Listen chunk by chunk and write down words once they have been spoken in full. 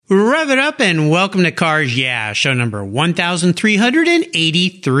Rev it up and welcome to Cars Yeah, show number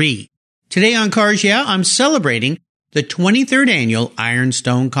 1383. Today on Cars Yeah, I'm celebrating the 23rd annual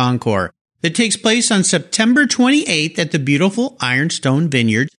Ironstone Concours that takes place on September 28th at the beautiful Ironstone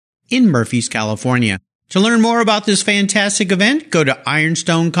Vineyards in Murphys, California. To learn more about this fantastic event, go to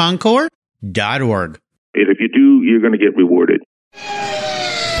ironstoneconcours.org. And if you do, you're going to get rewarded.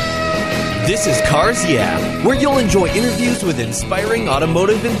 This is Cars Yeah, where you'll enjoy interviews with inspiring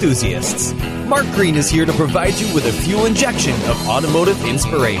automotive enthusiasts. Mark Green is here to provide you with a fuel injection of automotive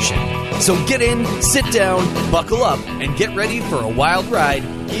inspiration. So get in, sit down, buckle up, and get ready for a wild ride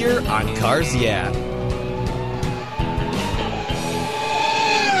here on Cars Yeah.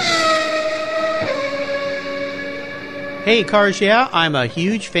 Hey Cars Yeah, I'm a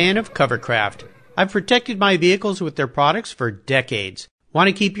huge fan of Covercraft. I've protected my vehicles with their products for decades. Want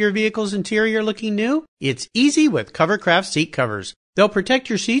to keep your vehicle's interior looking new? It's easy with Covercraft seat covers. They'll protect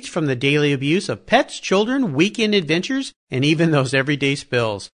your seats from the daily abuse of pets, children, weekend adventures, and even those everyday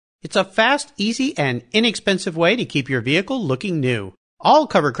spills. It's a fast, easy, and inexpensive way to keep your vehicle looking new. All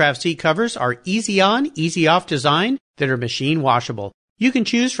Covercraft seat covers are easy on, easy off design that are machine washable. You can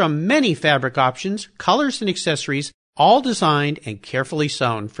choose from many fabric options, colors, and accessories, all designed and carefully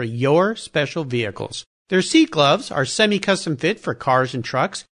sewn for your special vehicles. Their seat gloves are semi-custom fit for cars and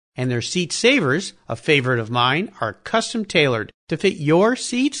trucks, and their seat savers, a favorite of mine, are custom tailored to fit your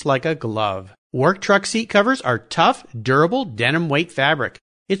seats like a glove. Work truck seat covers are tough, durable denim weight fabric.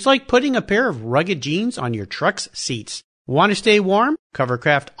 It's like putting a pair of rugged jeans on your truck's seats. Want to stay warm?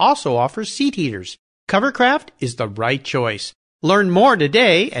 Covercraft also offers seat heaters. Covercraft is the right choice. Learn more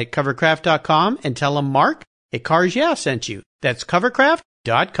today at covercraft.com and tell them Mark at Cars Yeah sent you. That's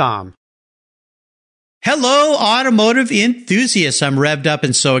covercraft.com. Hello, automotive enthusiasts. I'm revved up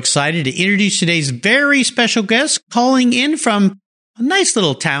and so excited to introduce today's very special guest calling in from a nice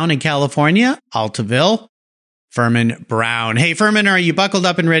little town in California, Altaville, Furman Brown. Hey, Furman, are you buckled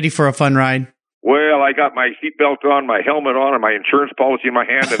up and ready for a fun ride? Well, I got my seatbelt on, my helmet on, and my insurance policy in my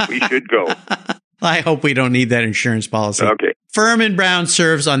hand, and we should go. I hope we don't need that insurance policy. Okay. Furman Brown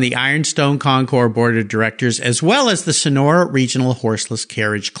serves on the Ironstone Concours Board of Directors as well as the Sonora Regional Horseless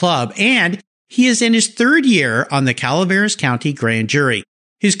Carriage Club, and he is in his third year on the Calaveras County Grand Jury.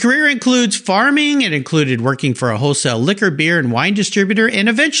 His career includes farming. It included working for a wholesale liquor, beer, and wine distributor and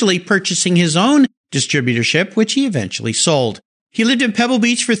eventually purchasing his own distributorship, which he eventually sold. He lived in Pebble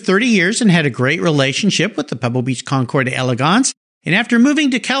Beach for 30 years and had a great relationship with the Pebble Beach Concours d'Elegance. And after moving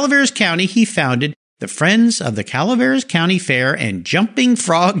to Calaveras County, he founded the Friends of the Calaveras County Fair and Jumping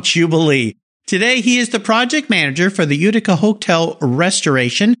Frog Jubilee. Today, he is the project manager for the Utica Hotel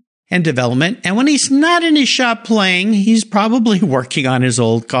Restoration and Development. And when he's not in his shop playing, he's probably working on his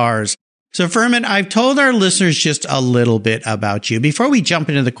old cars. So, Furman, I've told our listeners just a little bit about you. Before we jump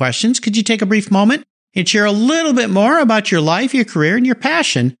into the questions, could you take a brief moment and share a little bit more about your life, your career, and your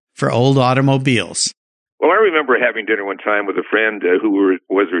passion for old automobiles? Well, I remember having dinner one time with a friend who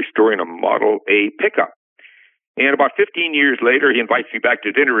was restoring a Model A pickup. And about 15 years later, he invites me back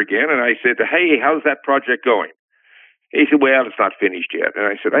to dinner again, and I said, hey, how's that project going? He said, well, it's not finished yet. And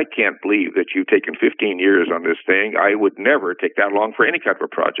I said, I can't believe that you've taken 15 years on this thing. I would never take that long for any kind of a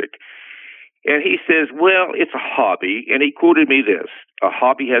project. And he says, well, it's a hobby. And he quoted me this: a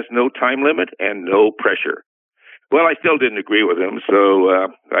hobby has no time limit and no pressure. Well, I still didn't agree with him. So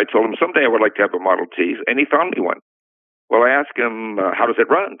I told him someday I would like to have a Model T. And he found me one. Well, I asked him, how does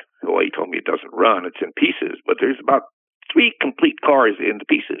it run? Well, he told me it doesn't run. It's in pieces. But there's about 3 complete cars in the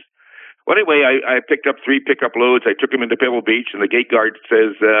pieces. Well, anyway, I picked up 3 pickup loads. I took them into Pebble Beach, and the gate guard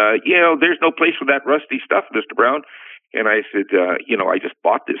says, there's no place for that rusty stuff, Mr. Brown. And I said, I just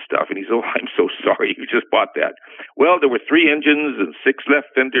bought this stuff. And he said, oh, I'm so sorry you just bought that. Well, there were 3 engines and 6 left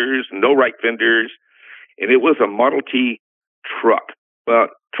fenders, no right fenders, and it was a Model T truck.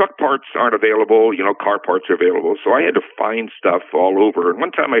 But truck parts aren't available, car parts are available. So I had to find stuff all over. And one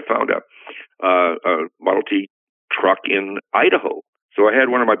time I found a Model T truck in Idaho. So I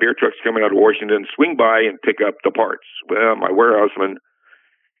had one of my beer trucks coming out of Washington swing by and pick up the parts. Well, my warehouseman,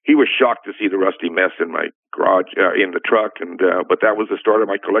 he was shocked to see the rusty mess in my garage, in the truck, but that was the start of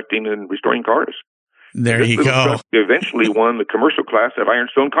my collecting and restoring cars. There you go. Eventually won the commercial class at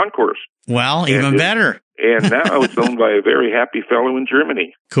Ironstone Concours. Well, even better. And now it's owned by a very happy fellow in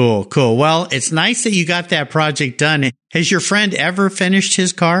Germany. Cool. Well, it's nice that you got that project done. Has your friend ever finished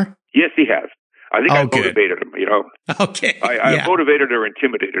his car? Yes, he has. I think I motivated him, Okay. I motivated or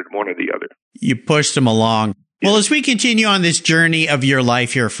intimidated him, one or the other. You pushed him along. Well, as we continue on this journey of your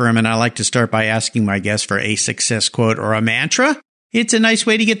life here, Furman, I like to start by asking my guests for a success quote or a mantra. It's a nice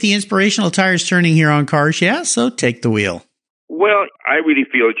way to get the inspirational tires turning here on Cars Yeah, so take the wheel. Well, I really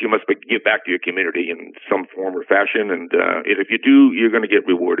feel that you must give back to your community in some form or fashion, and if you do, you're going to get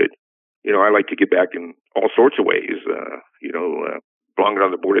rewarded. I like to give back in all sorts of ways. Belonging on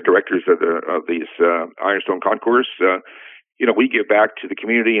the board of directors of these Ironstone Concourse, we give back to the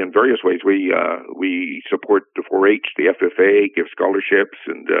community in various ways. We support the 4-H, the FFA, give scholarships,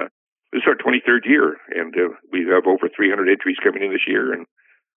 and this is our 23rd year, and we have over 300 entries coming in this year, and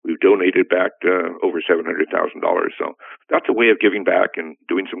we've donated back over $700,000. So that's a way of giving back and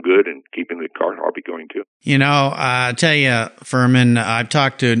doing some good and keeping the car hobby going too. I tell you, Furman, I've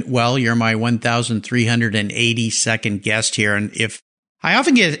talked to, you're my 1,382nd guest here. And I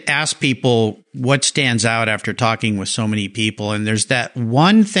often get asked people what stands out after talking with so many people. And there's that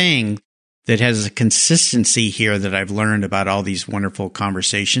one thing that has a consistency here that I've learned about all these wonderful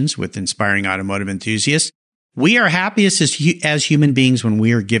conversations with inspiring automotive enthusiasts. We are happiest as human beings when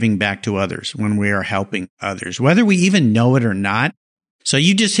we are giving back to others, when we are helping others, whether we even know it or not. So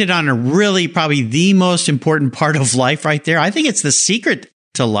you just hit on probably the most important part of life right there. I think it's the secret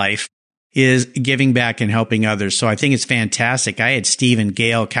to life is giving back and helping others. So I think it's fantastic. I had Steve and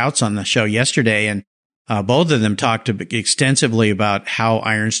Gail Kautz on the show yesterday, and both of them talked extensively about how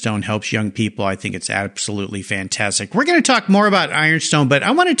Ironstone helps young people. I think it's absolutely fantastic. We're going to talk more about Ironstone, but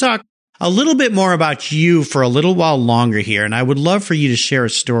I want to talk a little bit more about you for a little while longer here. And I would love for you to share a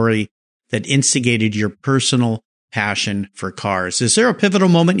story that instigated your personal passion for cars. Is there a pivotal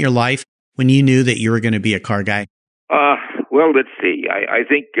moment in your life when you knew that you were going to be a car guy? Well, let's see. I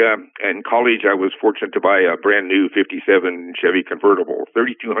think in college I was fortunate to buy a brand new 57 Chevy convertible,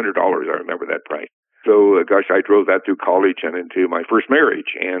 $3,200. I remember that price. So, I drove that through college and into my first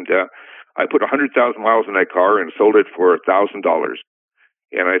marriage. And I put 100,000 miles in that car and sold it for $1,000.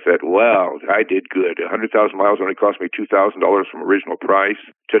 And I said, well, I did good. 100,000 miles only cost me $2,000 from original price.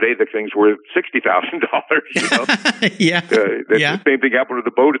 Today, the thing's worth $60,000. Yeah. The same thing happened to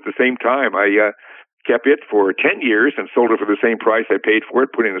the boat at the same time. I kept it for 10 years and sold it for the same price I paid for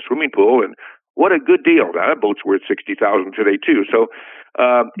it, put it in a swimming pool. And what a good deal. Now, that boat's worth $60,000 today, too. So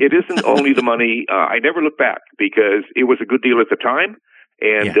it isn't only the money. I never look back because it was a good deal at the time.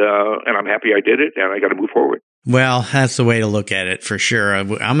 And I'm happy I did it, and I got to move forward. Well, that's the way to look at it for sure. I'm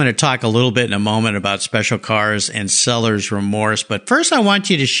going to talk a little bit in a moment about special cars and seller's remorse. But first, I want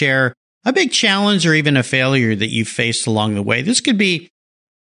you to share a big challenge or even a failure that you faced along the way. This could be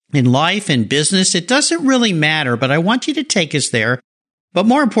in life and business. It doesn't really matter, but I want you to take us there. But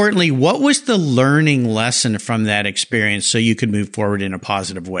more importantly, what was the learning lesson from that experience so you could move forward in a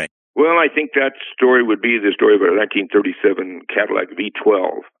positive way? Well, I think that story would be the story of a 1937 Cadillac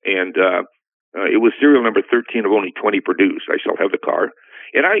V12. And it was serial number 13 of only 20 produced. I still have the car.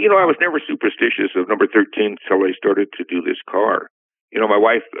 And I was never superstitious of number 13 until I started to do this car. My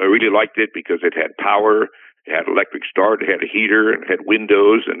wife really liked it because it had power, it had electric start, it had a heater, and it had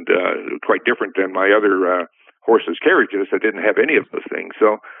windows, and quite different than my other horses' carriages that didn't have any of those things.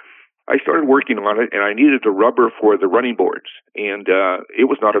 So I started working on it, and I needed the rubber for the running boards, and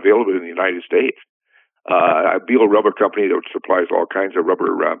it was not available in the United States. Beal Rubber Company that supplies all kinds of rubber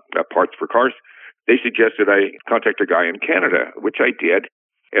parts for cars, they suggested I contact a guy in Canada, which I did,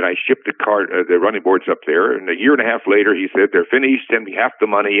 and I shipped the running boards up there. And a year and a half later, he said, "They're finished. Send me half the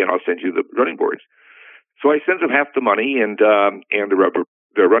money, and I'll send you the running boards." So I sent him half the money, and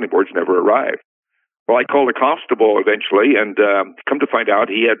the running boards never arrived. Well, I called a constable eventually, and come to find out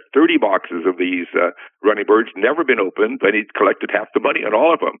he had 30 boxes of these running boards, never been opened, but he'd collected half the money on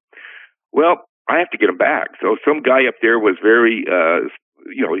all of them. Well, I have to get them back. So some guy up there was very,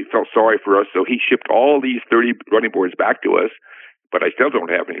 he felt sorry for us, so he shipped all these 30 running boards back to us, but I still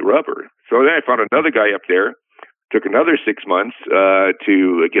don't have any rubber. So then I found another guy up there, took another 6 months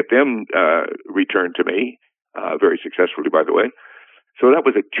to get them returned to me, very successfully, by the way. So that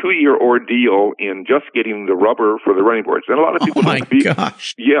was a 2-year ordeal in just getting the rubber for the running boards. And a lot of people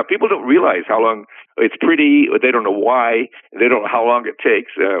gosh. Yeah, people don't realize how long it's pretty. They don't know why. They don't know how long it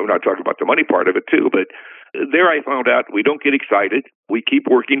takes. We're not talking about the money part of it too, but there I found out we don't get excited. We keep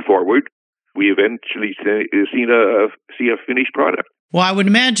working forward. We eventually see a finished product. Well, I would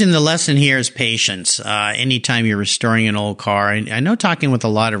imagine the lesson here is patience. Anytime you're restoring an old car, I know talking with a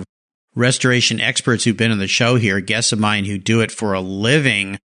lot of restoration experts who've been on the show here, guests of mine who do it for a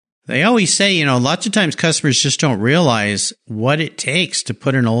living, they always say, lots of times customers just don't realize what it takes to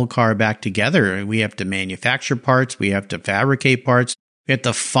put an old car back together. We have to manufacture parts. We have to fabricate parts. We have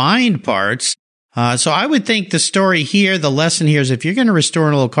to find parts. So I would think the story here, the lesson here is if you're going to restore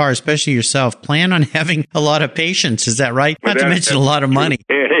an old car, especially yourself, plan on having a lot of patience. Is that right? Not to mention a lot of money.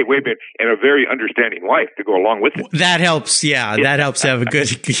 Hey, wait a minute. And a very understanding wife to go along with it. That helps. Yeah, that helps have a good,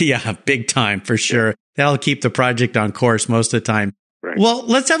 big time for sure. That'll keep the project on course most of the time. Right. Well,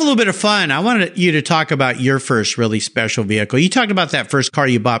 let's have a little bit of fun. I wanted you to talk about your first really special vehicle. You talked about that first car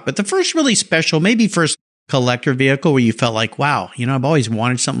you bought, but the first really special, maybe first collector vehicle where you felt like, wow, I've always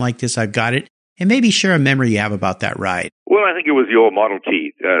wanted something like this. I've got it. And maybe share a memory you have about that ride. Well, I think it was the old Model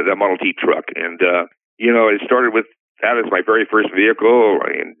T, the Model T truck. And, it started with that as my very first vehicle.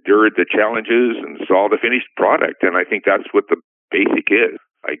 I endured the challenges and saw the finished product. And I think that's what the basic is.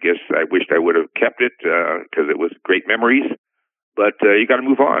 I guess I wished I would have kept it because it was great memories. But you got to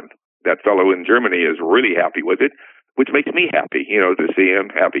move on. That fellow in Germany is really happy with it, which makes me happy, to see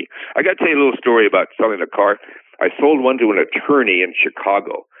him happy. I got to tell you a little story about selling a car. I sold one to an attorney in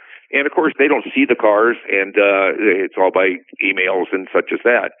Chicago. And, of course, they don't see the cars, and it's all by emails and such as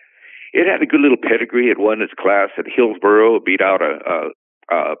that. It had a good little pedigree. It won its class at Hillsboro, beat out a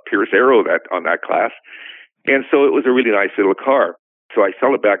Pierce Arrow on that class. And so it was a really nice little car. So I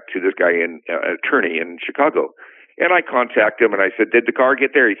sell it back to this guy, attorney in Chicago. And I contact him, and I said, did the car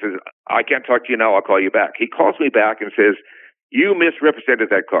get there? He says, I can't talk to you now. I'll call you back. He calls me back and says, you misrepresented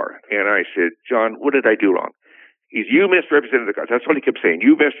that car. And I said, John, what did I do wrong? You misrepresented the car. That's what he kept saying.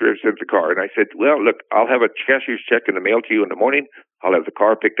 You misrepresented the car. And I said, well, look, I'll have a cashier's check in the mail to you in the morning. I'll have the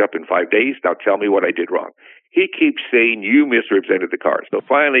car picked up in 5 days. Now tell me what I did wrong. He keeps saying you misrepresented the car. So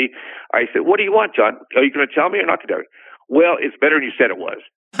finally, I said, what do you want, John? Are you going to tell me or not to tell me? Well, it's better than you said it was.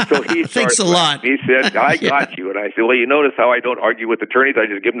 So he thanks a lot. He said, I got you. And I said, well, you notice how I don't argue with attorneys. I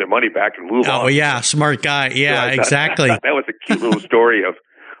just give them their money back and move on. Oh, yeah. Smart guy. Yeah, so exactly. That was a cute little story of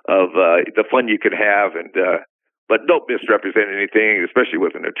the fun you could have. But don't misrepresent anything, especially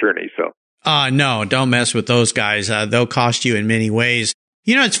with an attorney. So, no, don't mess with those guys. They'll cost you in many ways.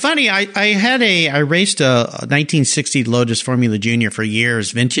 It's funny. I raced a 1960 Lotus Formula Junior for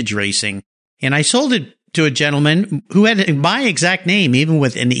years, vintage racing, and I sold it to a gentleman who had my exact name, even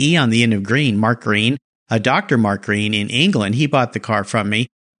with an E on the end of Green, Mark Green, Dr. Mark Green in England. He bought the car from me,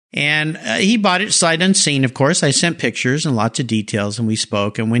 and he bought it sight unseen. Of course, I sent pictures and lots of details, and we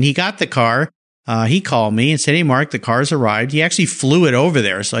spoke. And when he got the car, he called me and said, hey, Mark, the car's arrived. He actually flew it over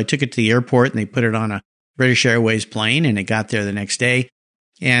there. So I took it to the airport, and they put it on a British Airways plane, and it got there the next day.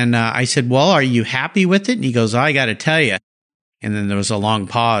 And I said, well, are you happy with it? And he goes, I got to tell you. And then there was a long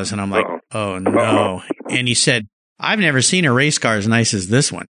pause, and I'm like, oh, no. And he said, I've never seen a race car as nice as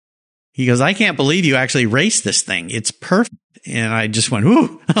this one. He goes, I can't believe you actually raced this thing. It's perfect. And I just went,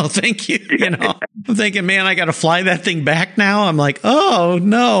 ooh, oh, thank you. I'm thinking, man, I got to fly that thing back now. I'm like, oh,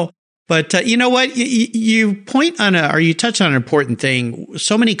 no. But you know what? You touch on an important thing.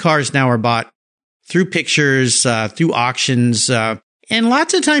 So many cars now are bought through pictures, through auctions, and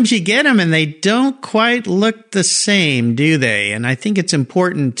lots of times you get them and they don't quite look the same, do they? And I think it's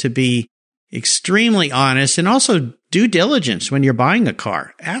important to be extremely honest and also due diligence when you're buying a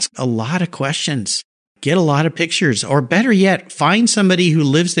car. Ask a lot of questions, get a lot of pictures, or better yet, find somebody who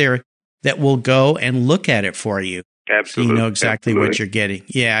lives there that will go and look at it for you. Absolutely. So you know exactly what you're getting.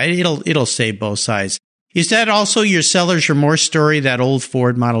 Yeah, it'll save both sides. Is that also your Seller's Remorse story, that old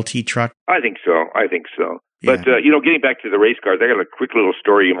Ford Model T truck? I think so. But, getting back to the race cars, I got a quick little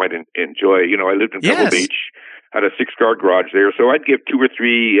story you might enjoy. I lived in Pebble Beach, had a 6-car garage there. So I'd give 2 or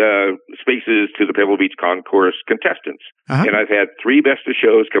 3 spaces to the Pebble Beach Concourse contestants. Uh-huh. And I've had 3 best of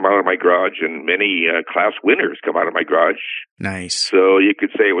shows come out of my garage and many class winners come out of my garage. Nice. So you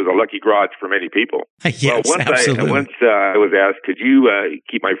could say it was a lucky garage for many people. Yes, absolutely. Once I was asked, could you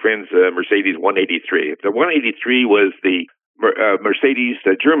keep my friend's Mercedes 183? The 183 was the Mercedes,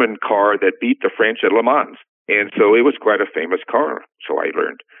 the German car that beat the French at Le Mans. And so it was quite a famous car, so I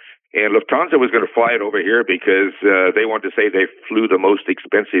learned. And Lufthansa was going to fly it over here because they wanted to say they flew the most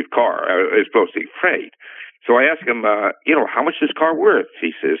expensive car, as opposed to freight. So I asked him, how much is this car worth?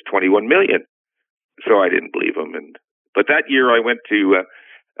 He says, $21 million. So I didn't believe him. But that year I went to,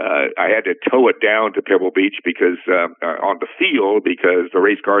 I had to tow it down to Pebble Beach because on the field because the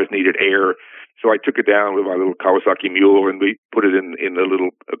race cars needed air. So I took it down with my little Kawasaki Mule and we put it in the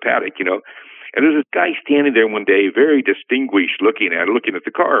little paddock, And there's this guy standing there one day, very distinguished looking at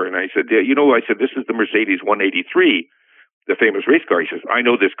the car. And I said, this is the Mercedes 183, the famous race car. He says, I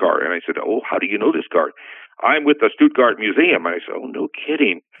know this car. And I said, oh, how do you know this car? I'm with the Stuttgart Museum. And I said, oh, no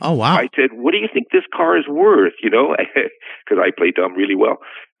kidding. Oh, wow. I said, what do you think this car is worth? Because I play dumb really well.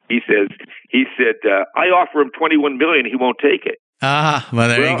 He said, I offer him $21 million. He won't take it. Well,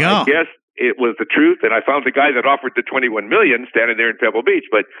 there you go. I guess it was the truth, and I found the guy that offered the $21 million standing there in Pebble Beach.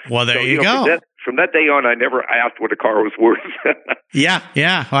 But there you go. From that day on, I never asked what a car was worth. Yeah.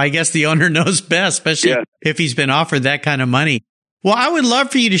 Well, I guess the owner knows best, especially if he's been offered that kind of money. Well, I would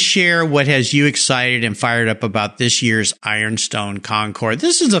love for you to share what has you excited and fired up about this year's Ironstone Concours.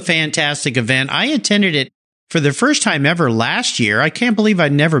 This is a fantastic event. I attended it for the first time ever last year. I can't believe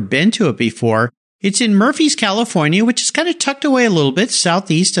I'd never been to it before. It's in Murphy's, California, which is kind of tucked away a little bit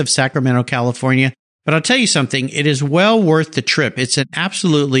southeast of Sacramento, California. But I'll tell you something, it is well worth the trip. It's an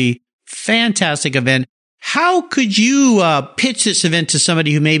absolutely fantastic event. How could you pitch this event to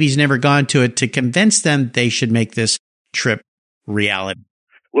somebody who maybe has never gone to it to convince them they should make this trip reality?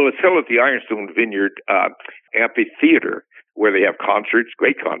 Well, it's held at the Ironstone Vineyard Amphitheater, where they have concerts,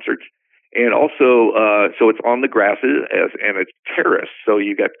 great concerts. And also, so it's on the grasses and it's terraced. So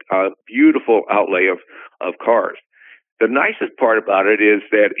you got a beautiful outlay of cars. The nicest part about it is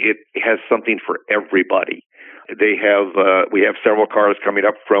that it has something for everybody. We have several cars coming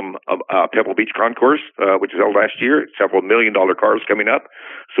up from Pebble Beach Concours, which was held last year. Several $1 million cars coming up.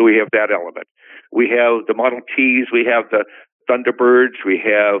 So we have that element. We have the Model Ts. We have the Thunderbirds. We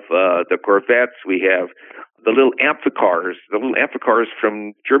have the Corvettes. We have the little amphicars. The little amphicars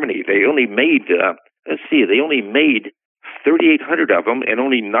from Germany. They only made 3,800 of them, and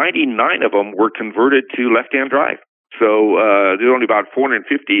only 99 of them were converted to left-hand drive. So there's only about 450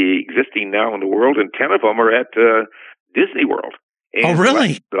 existing now in the world, and 10 of them are at Disney World. And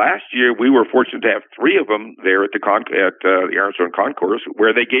really? Last year, we were fortunate to have 3 of them there at the Ironstone Concours,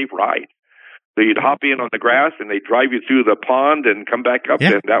 where they gave rides. So you'd hop in on the grass, and they'd drive you through the pond and come back up,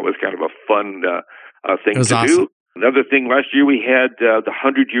 and that was kind of a fun thing to do. Another thing, last year we had the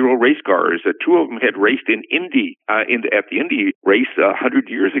 100-year-old race cars. 2 of them had raced in Indy at the Indy race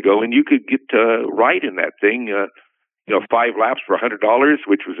 100 years ago, and you could get to ride in that thing. 5 laps for $100,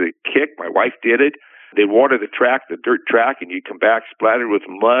 which was a kick. My wife did it. They water the track, the dirt track, and you come back splattered with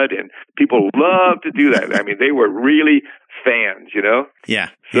mud, and people love to do that. I mean, they were really fans, Yeah.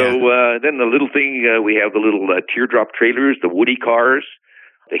 So then the little thing, we have the little teardrop trailers, the Woody cars,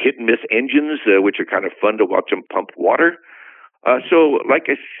 the hit-and-miss engines, which are kind of fun to watch them pump water. So,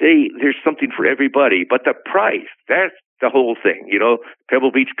 like I say, there's something for everybody. But the price, that's the whole thing.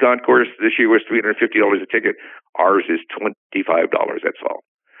 Pebble Beach Concours this year was $350 a ticket. Ours is $25, that's all.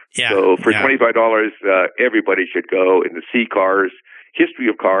 Yeah. So for $25, everybody should go and see cars, history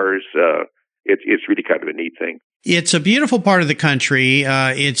of cars. It's really kind of a neat thing. It's a beautiful part of the country.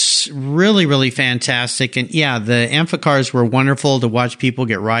 It's really, really fantastic. And yeah, the amphicars were wonderful to watch people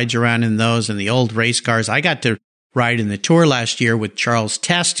get rides around in those, and the old race cars. I got to ride in the tour last year with Charles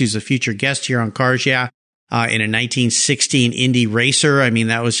Test, who's a future guest here on Cars Yeah, in a 1916 Indy Racer. I mean,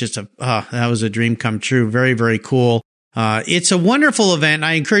 that was just that was a dream come true. Very, very cool. It's a wonderful event.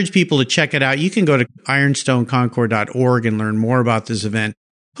 I encourage people to check it out. You can go to ironstoneconcours.org and learn more about this event.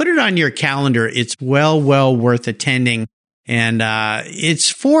 Put it on your calendar. It's well worth attending. And it's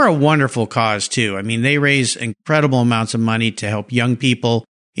for a wonderful cause, too. I mean, they raise incredible amounts of money to help young people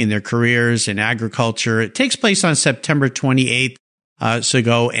in their careers in agriculture. It takes place on September 28th. So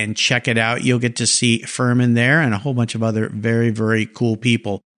go and check it out. You'll get to see Furman there and a whole bunch of other very, very cool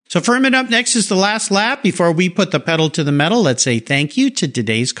people. So Furman, up next is the last lap. Before we put the pedal to the metal, let's say thank you to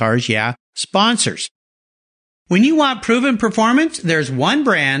today's Cars Yeah sponsors. When you want proven performance, there's one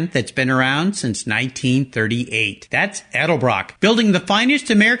brand that's been around since 1938. That's Edelbrock, building the finest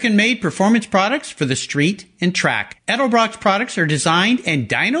American-made performance products for the street and track. Edelbrock's products are designed and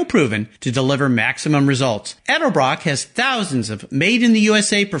dyno-proven to deliver maximum results. Edelbrock has thousands of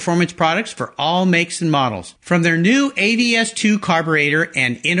made-in-the-USA performance products for all makes and models. From their new AVS2 carburetor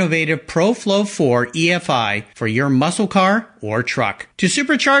and innovative ProFlow 4 EFI for your muscle car or truck, to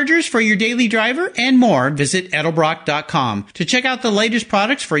superchargers for your daily driver and more, visit Edelbrock.com to check out the latest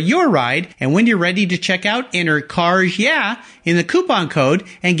products for your ride. And when you're ready to check out, enter Cars Yeah in the coupon code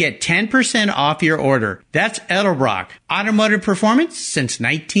and get 10% off your order. That's Edelbrock, automotive performance since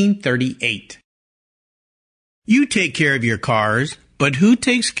 1938. You take care of your cars, but who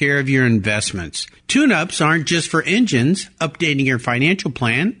takes care of your investments? Tune-ups aren't just for engines. Updating your financial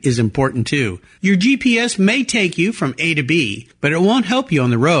plan is important too. Your GPS may take you from A to B, but it won't help you on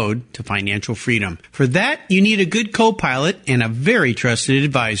the road to financial freedom. For that, you need a good co-pilot and a very trusted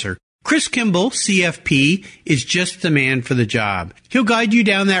advisor. Chris Kimball, CFP, is just the man for the job. He'll guide you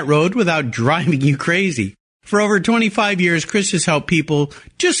down that road without driving you crazy. For over 25 years, Chris has helped people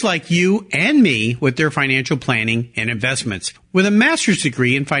just like you and me with their financial planning and investments. With a master's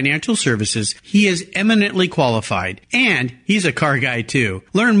degree in financial services, he is eminently qualified, and he's a car guy too.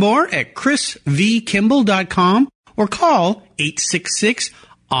 Learn more at chrisvkimball.com or call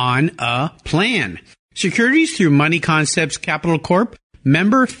 866-ON-A-PLAN. Securities through Money Concepts Capital Corp.,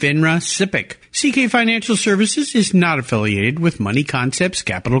 member FINRA SIPC. CK Financial Services is not affiliated with Money Concepts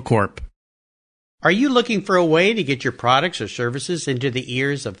Capital Corp. Are you looking for a way to get your products or services into the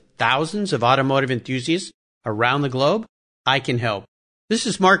ears of thousands of automotive enthusiasts around the globe? I can help. This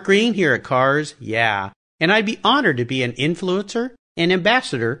is Mark Green here at Cars Yeah, and I'd be honored to be an influencer and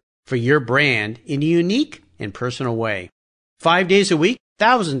ambassador for your brand in a unique and personal way. 5 days a week,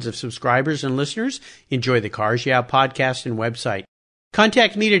 thousands of subscribers and listeners enjoy the Cars Yeah podcast and website.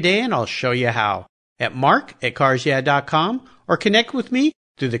 Contact me today and I'll show you how at mark@carsyeah.com or connect with me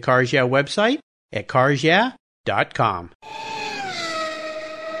through the Cars Yeah website at carsyeah.com.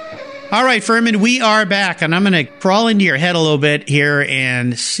 All right, Furman, we are back, and I'm going to crawl into your head a little bit here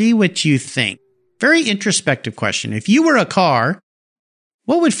and see what you think. Very introspective question. If you were a car,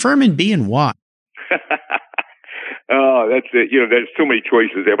 what would Furman be and why? Oh, that's it. There's so many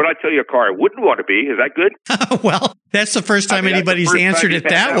choices there. But I tell you a car I wouldn't want to be. Is that good? Well, that's the first time anybody's answered it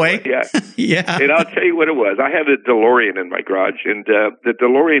that way. Yeah. Yeah. And I'll tell you what it was. I had a DeLorean in my garage, and the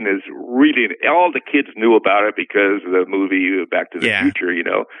DeLorean is really, all the kids knew about it because of the movie Back to the Future,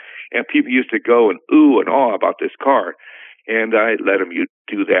 and people used to go and ooh and awe about this car. And I let them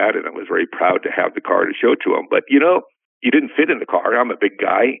do that, and I was very proud to have the car to show to them. But, you didn't fit in the car. I'm a big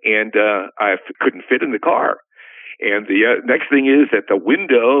guy, and I couldn't fit in the car. And the next thing is that the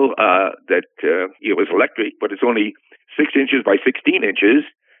window it was electric, but it's only 6 inches by 16 inches,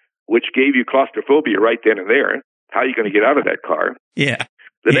 which gave you claustrophobia right then and there. How are you going to get out of that car? Yeah.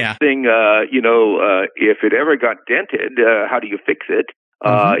 The next thing, if it ever got dented, how do you fix it?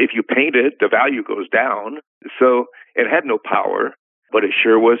 If you paint it, the value goes down. So it had no power, but it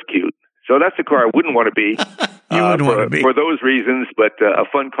sure was cute. So that's the car I wouldn't want to be. You wouldn't want to be. For those reasons, but a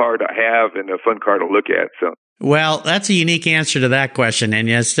fun car to have and a fun car to look at. So. Well, that's a unique answer to that question, and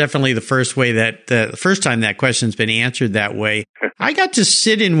it's definitely the first time that question's been answered that way. I got to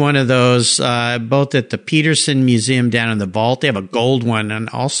sit in one of those, both at the Peterson Museum down in the vault. They have a gold one, and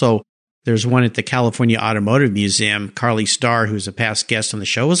also there's one at the California Automotive Museum. Carly Starr, who's a past guest on the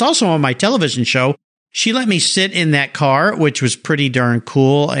show, was also on my television show. She let me sit in that car, which was pretty darn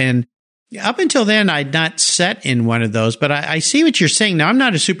cool, and up until then, I'd not sat in one of those, but I see what you're saying. Now, I'm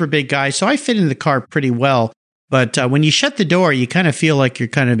not a super big guy, so I fit in the car pretty well. But when you shut the door, you kind of feel like you're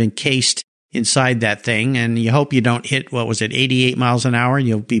kind of encased inside that thing, and you hope you don't hit, 88 miles an hour, and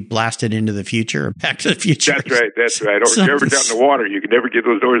you'll be blasted into the future or Back to the Future. That's right. Or if you're ever down in the water, you can never get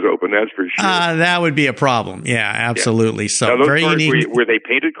those doors open, that's for sure. That would be a problem. Yeah, absolutely. Yeah. So now, those very cars, unique. Were they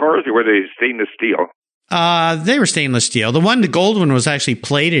painted cars or were they stainless steel? They were stainless steel. The gold one was actually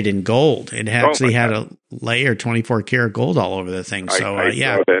plated in gold. It actually had a layer 24 karat gold all over the thing. So,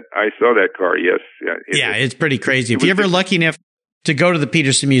 I saw that car. Yes. It's pretty crazy. If you're ever lucky enough to go to the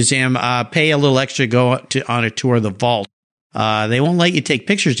Peterson Museum, pay a little extra, go on a tour of the vault. They won't let you take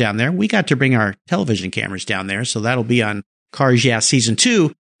pictures down there. We got to bring our television cameras down there. So that'll be on Cars Yeah Season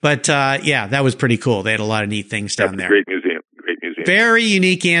 2. But, that was pretty cool. They had a lot of neat things down there. Great museum. Very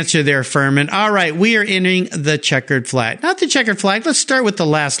unique answer there, Furman. All right, we are entering the checkered flag. Not the checkered flag. Let's start with the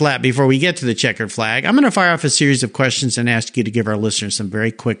last lap before we get to the checkered flag. I'm going to fire off a series of questions and ask you to give our listeners some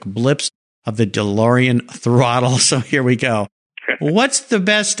very quick blips of the DeLorean throttle. So here we go. What's the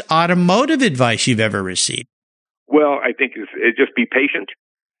best automotive advice you've ever received? Well, I think it's just be patient.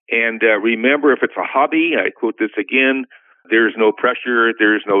 And remember, if it's a hobby, I quote this again, there's no pressure,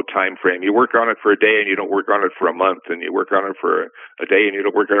 there's no time frame. You work on it for a day and you don't work on it for a month, and you work on it for a day and you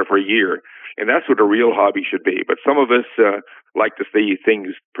don't work on it for a year. And that's what a real hobby should be. But some of us like to see things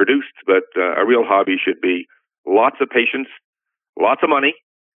produced, but a real hobby should be lots of patience, lots of money,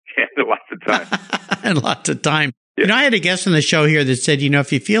 and lots of time. And lots of time. Yeah. I had a guest on the show here that said,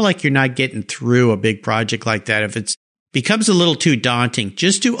 if you feel like you're not getting through a big project like that, if it becomes a little too daunting,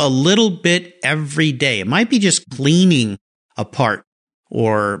 just do a little bit every day. It might be just cleaning a part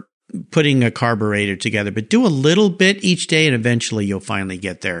or putting a carburetor together, but do a little bit each day and eventually you'll finally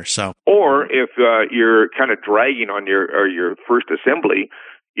get there. So, or if you're kind of dragging on your first assembly,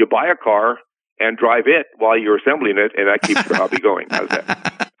 you buy a car and drive it while you're assembling it, and that keeps your hobby going. How's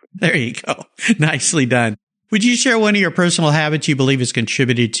that? There you go. Nicely done. Would you share one of your personal habits you believe has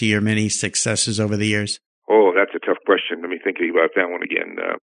contributed to your many successes over the years? Oh, that's a tough question. Let me think about that one again.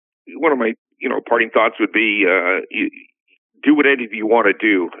 One of my, parting thoughts would be, do whatever you want to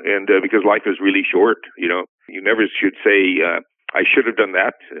do, and because life is really short, you never should say, I should have done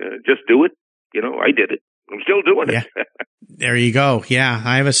that. Just do it. I did it. I'm still doing it. There you go. Yeah,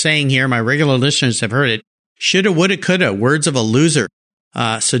 I have a saying here. My regular listeners have heard it. Shoulda, woulda, coulda. Words of a loser.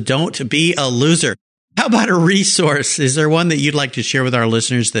 So don't be a loser. How about a resource? Is there one that you'd like to share with our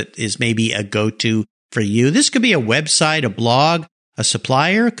listeners that is maybe a go-to for you? This could be a website, a blog, a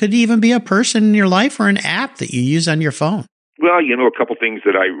supplier. It could even be a person in your life or an app that you use on your phone. Well, a couple things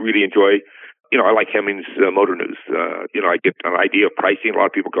that I really enjoy. I like Hemmings Motor News. I get an idea of pricing. A lot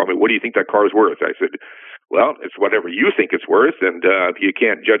of people call me, what do you think that car is worth? I said, well, it's whatever you think it's worth, and you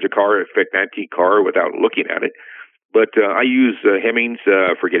can't judge a car, an antique car, without looking at it. But I use Hemmings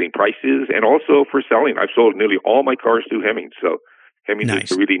for getting prices and also for selling. I've sold nearly all my cars through Hemmings, so Hemmings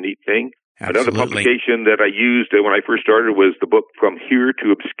is a really neat thing. Absolutely. Another publication that I used when I first started was the book From Here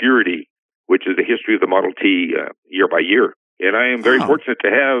to Obscurity, which is the history of the Model T year by year. And I am very fortunate to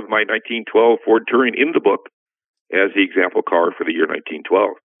have my 1912 Ford Touring in the book as the example car for the year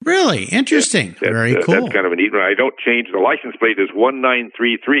 1912. Really? Interesting. Very cool. That's kind of a neat one. I don't change. The license plate is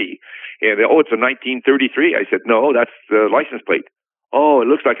 1933. And, it's a 1933. I said, no, that's the license plate. Oh, it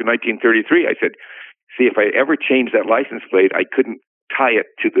looks like a 1933. I said, see, if I ever changed that license plate, I couldn't tie it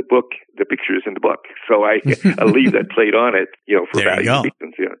to the book, the pictures in the book. So I leave that plate on it, for value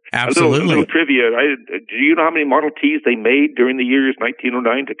reasons. Yeah. Absolutely. A little trivia. Do you know how many Model Ts they made during the years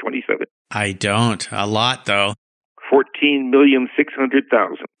 1909 to 27? I don't. A lot, though.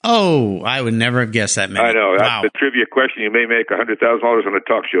 14,600,000. Oh, I would never have guessed that many. I know. That's Wow. a trivia question. You may make $100,000 on a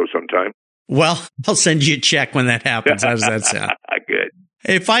talk show sometime. Well, I'll send you a check when that happens. How does that sound? Good.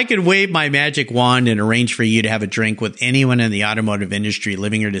 If I could wave my magic wand and arrange for you to have a drink with anyone in the automotive industry,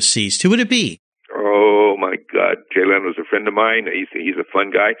 living or deceased, who would it be? Oh, my God. Jay Leno's a friend of mine. He's a fun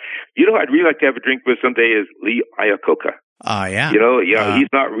guy. I'd really like to have a drink with someday is Lee Iacocca. Oh, yeah.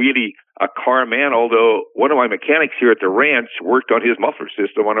 He's not really a car man, although one of my mechanics here at the ranch worked on his muffler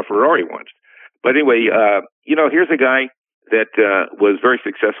system on a Ferrari once. But anyway, here's a guy that was very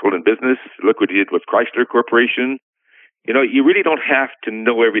successful in business. Look what he did with Chrysler Corporation. You really don't have to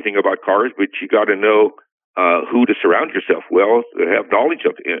know everything about cars, but you got to know who to surround yourself with, to have knowledge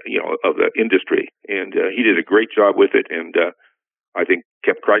of the industry. And he did a great job with it, and I think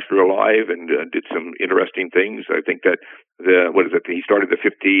kept Chrysler alive and did some interesting things. I think that he started the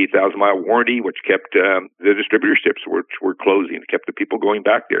 50,000-mile warranty, which kept the distributorships which were closing, kept the people going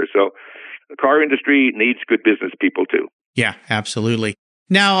back there. So the car industry needs good business people too. Yeah, absolutely.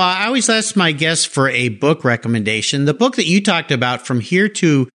 Now, I always ask my guests for a book recommendation. The book that you talked about, From Here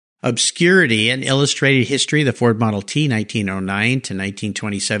to Obscurity, an illustrated history of the Ford Model T, 1909 to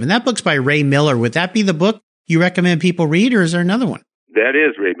 1927. That book's by Ray Miller. Would that be the book you recommend people read, or is there another one? That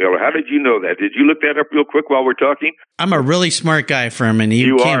is Ray Miller. How did you know that? Did you look that up real quick while we're talking? I'm a really smart guy, Furman.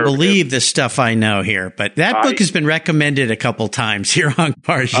 You can't believe the stuff I know here. But that book has been recommended a couple times here on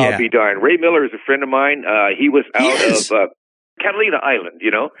Cars Yeah. I'll be darned. Ray Miller is a friend of mine. He was out of Catalina Island,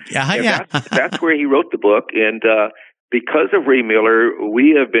 Yeah. That's where he wrote the book. And because of Ray Miller,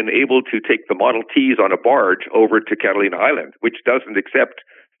 we have been able to take the Model Ts on a barge over to Catalina Island, which doesn't accept,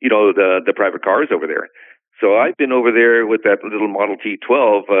 the private cars over there. So I've been over there with that little Model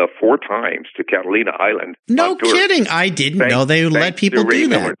T12 4 times to Catalina Island. No kidding. I didn't know they would let people do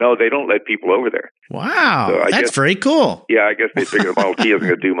that. No, they don't let people over there. Wow. So that's very cool. Yeah, I guess they figure the Model T isn't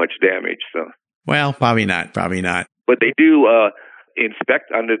going to do much damage. So. Well, probably not. But they do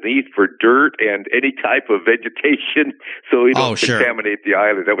inspect underneath for dirt and any type of vegetation so you don't contaminate the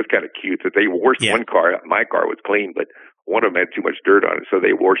island. That was kind of cute that they washed one car. My car was clean, but one of them had too much dirt on it, so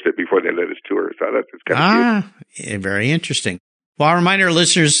they washed it before they let us tour. So that's kind of cute. Very interesting. Well, I'll remind our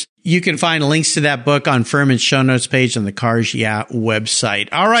listeners, you can find links to that book on Furman's show notes page on the Cars Yeah website.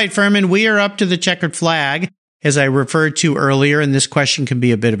 All right, Furman, we are up to the checkered flag, as I referred to earlier, and this question can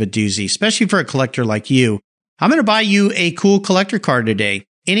be a bit of a doozy, especially for a collector like you. I'm going to buy you a cool collector car today.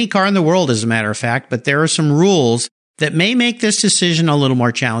 Any car in the world, as a matter of fact, but there are some rules that may make this decision a little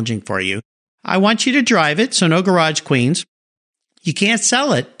more challenging for you. I want you to drive it, so no garage queens. You can't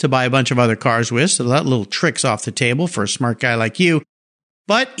sell it to buy a bunch of other cars with, so that little trick's off the table for a smart guy like you.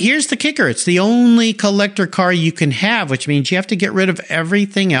 But here's the kicker. It's the only collector car you can have, which means you have to get rid of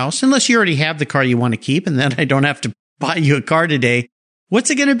everything else, unless you already have the car you want to keep, and then I don't have to buy you a car today.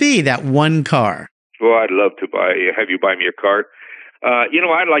 What's it going to be, that one car? Well, I'd love to have you buy me a car.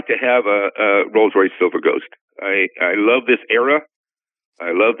 I'd like to have a Rolls-Royce Silver Ghost. I love this era.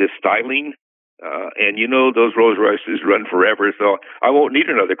 I love this styling. And those Rolls Royces run forever, so I won't need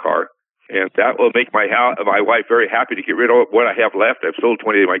another car. And that will make my wife very happy to get rid of what I have left. I've sold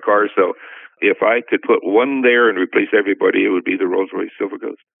 20 of my cars, so if I could put one there and replace everybody, it would be the Rolls Royce Silver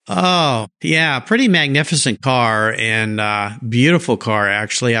Ghost. Oh, yeah, pretty magnificent car and beautiful car,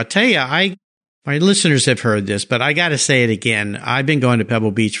 actually. I'll tell you, my listeners have heard this, but I got to say it again. I've been going to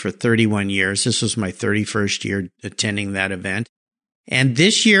Pebble Beach for 31 years. This was my 31st year attending that event. And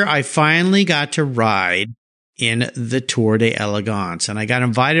this year, I finally got to ride in the Tour de Elegance. And I got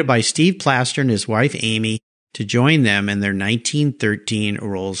invited by Steve Plaster and his wife, Amy, to join them in their 1913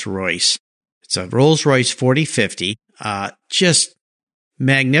 Rolls Royce. It's a Rolls Royce 4050. Just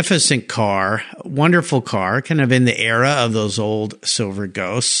magnificent car, wonderful car, kind of in the era of those old Silver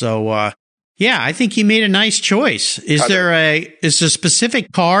Ghosts. So, yeah, I think you made a nice choice. Is there a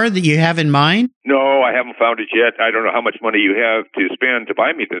specific car that you have in mind? No, I haven't found it yet. I don't know how much money you have to spend to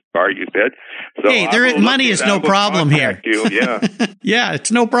buy me this car, you said. So hey, money is no problem here. Yeah. Yeah,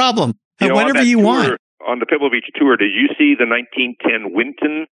 it's no problem. Whatever you want. On the Pebble Beach tour, did you see the 1910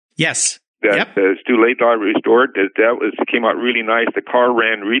 Winton? Yes. That Stu Laidlaw restored? That came out really nice. The car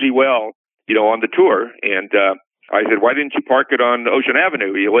ran really well, on the tour. And I said, why didn't you park it on Ocean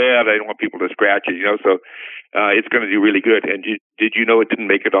Avenue? Well, I don't want people to scratch it, so it's going to do really good. And did you know it didn't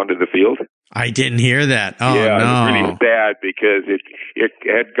make it onto the field? I didn't hear that. Oh, yeah, no. It was really sad because it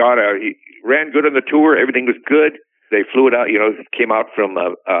he ran good on the tour. Everything was good. They flew it out, it came out from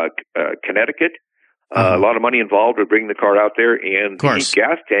Connecticut. A lot of money involved with bringing the car out there. And the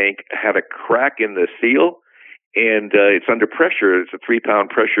gas tank had a crack in the seal. And it's under pressure. It's a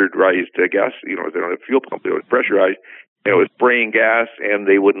 3-pound pressurized gas. They don't have a fuel pump. It was pressurized. It was spraying gas, and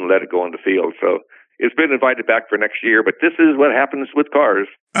they wouldn't let it go on the field. So it's been invited back for next year. But this is what happens with cars.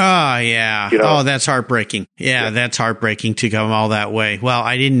 Oh, yeah. Oh, that's heartbreaking. Yeah, that's heartbreaking to come all that way. Well,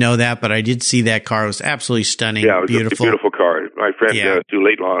 I didn't know that, but I did see that car. It was absolutely stunning. Yeah, it was beautiful. a beautiful car. My friend Stu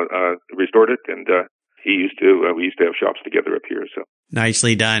Laidlaw restored it, and we used to have shops together up here. So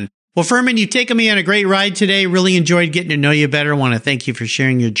nicely done. Well, Furman, you've taken me on a great ride today. Really enjoyed getting to know you better. I want to thank you for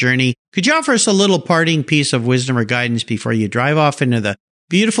sharing your journey. Could you offer us a little parting piece of wisdom or guidance before you drive off into the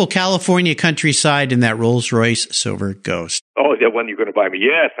beautiful California countryside in that Rolls-Royce Silver Ghost? Oh, that one you're going to buy me.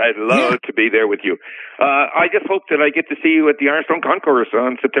 Yes, I'd love to be there with you. I just hope that I get to see you at the Ironstone Concourse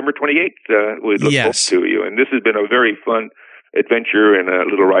on September 28th. We look forward to you. And this has been a very fun adventure and a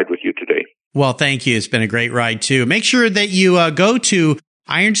little ride with you today. Well, thank you. It's been a great ride, too. Make sure that you go to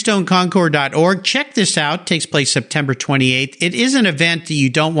IronstoneConcours.org. Check this out. It takes place September 28th. It is an event that you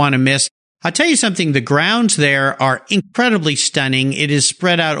don't want to miss. I'll tell you something. The grounds there are incredibly stunning. It is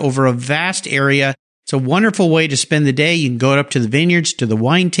spread out over a vast area. It's a wonderful way to spend the day. You can go up to the vineyards, to the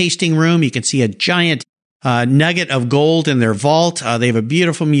wine tasting room. You can see a giant nugget of gold in their vault. They have a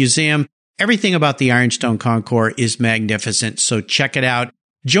beautiful museum. Everything about the Ironstone Concours is magnificent. So check it out.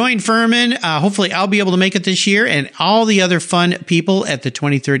 Join Furman. Hopefully I'll be able to make it this year, and all the other fun people at the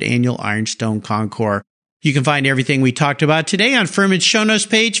 23rd Annual Ironstone Concours. You can find everything we talked about today on Furman's show notes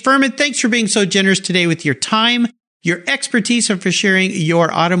page. Furman, thanks for being so generous today with your time, your expertise, and for sharing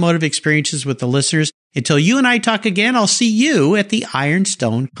your automotive experiences with the listeners. Until you and I talk again, I'll see you at the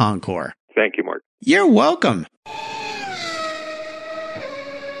Ironstone Concours. Thank you, Mark. You're welcome.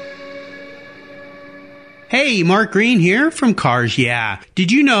 Hey, Mark Green here from Cars Yeah. Did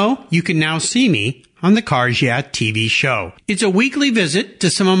you know you can now see me on the Cars Yeah TV show? It's a weekly visit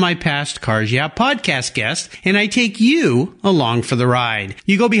to some of my past Cars Yeah podcast guests, and I take you along for the ride.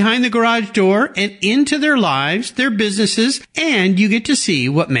 You go behind the garage door and into their lives, their businesses, and you get to see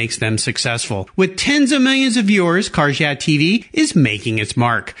what makes them successful. With tens of millions of viewers, Cars Yeah TV is making its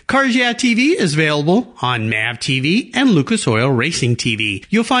mark. Cars Yeah TV is available on MAV TV and Lucas Oil Racing TV.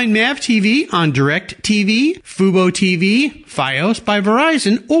 You'll find MAV TV on Direct TV, Fubo TV, Fios by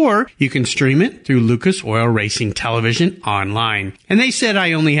Verizon, or you can stream it through Lucas Oil Racing Television online. And they said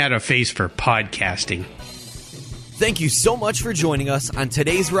I only had a face for podcasting. Thank you so much for joining us on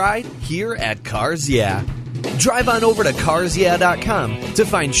today's ride here at Cars Yeah. Drive on over to carsyeah.com to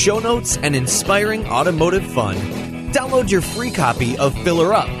find show notes and inspiring automotive fun. Download your free copy of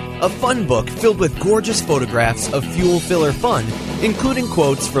Filler Up, a fun book filled with gorgeous photographs of fuel filler fun, including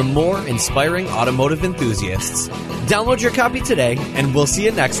quotes from more inspiring automotive enthusiasts. Download your copy today, and we'll see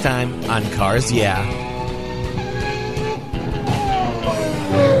you next time on Cars Yeah.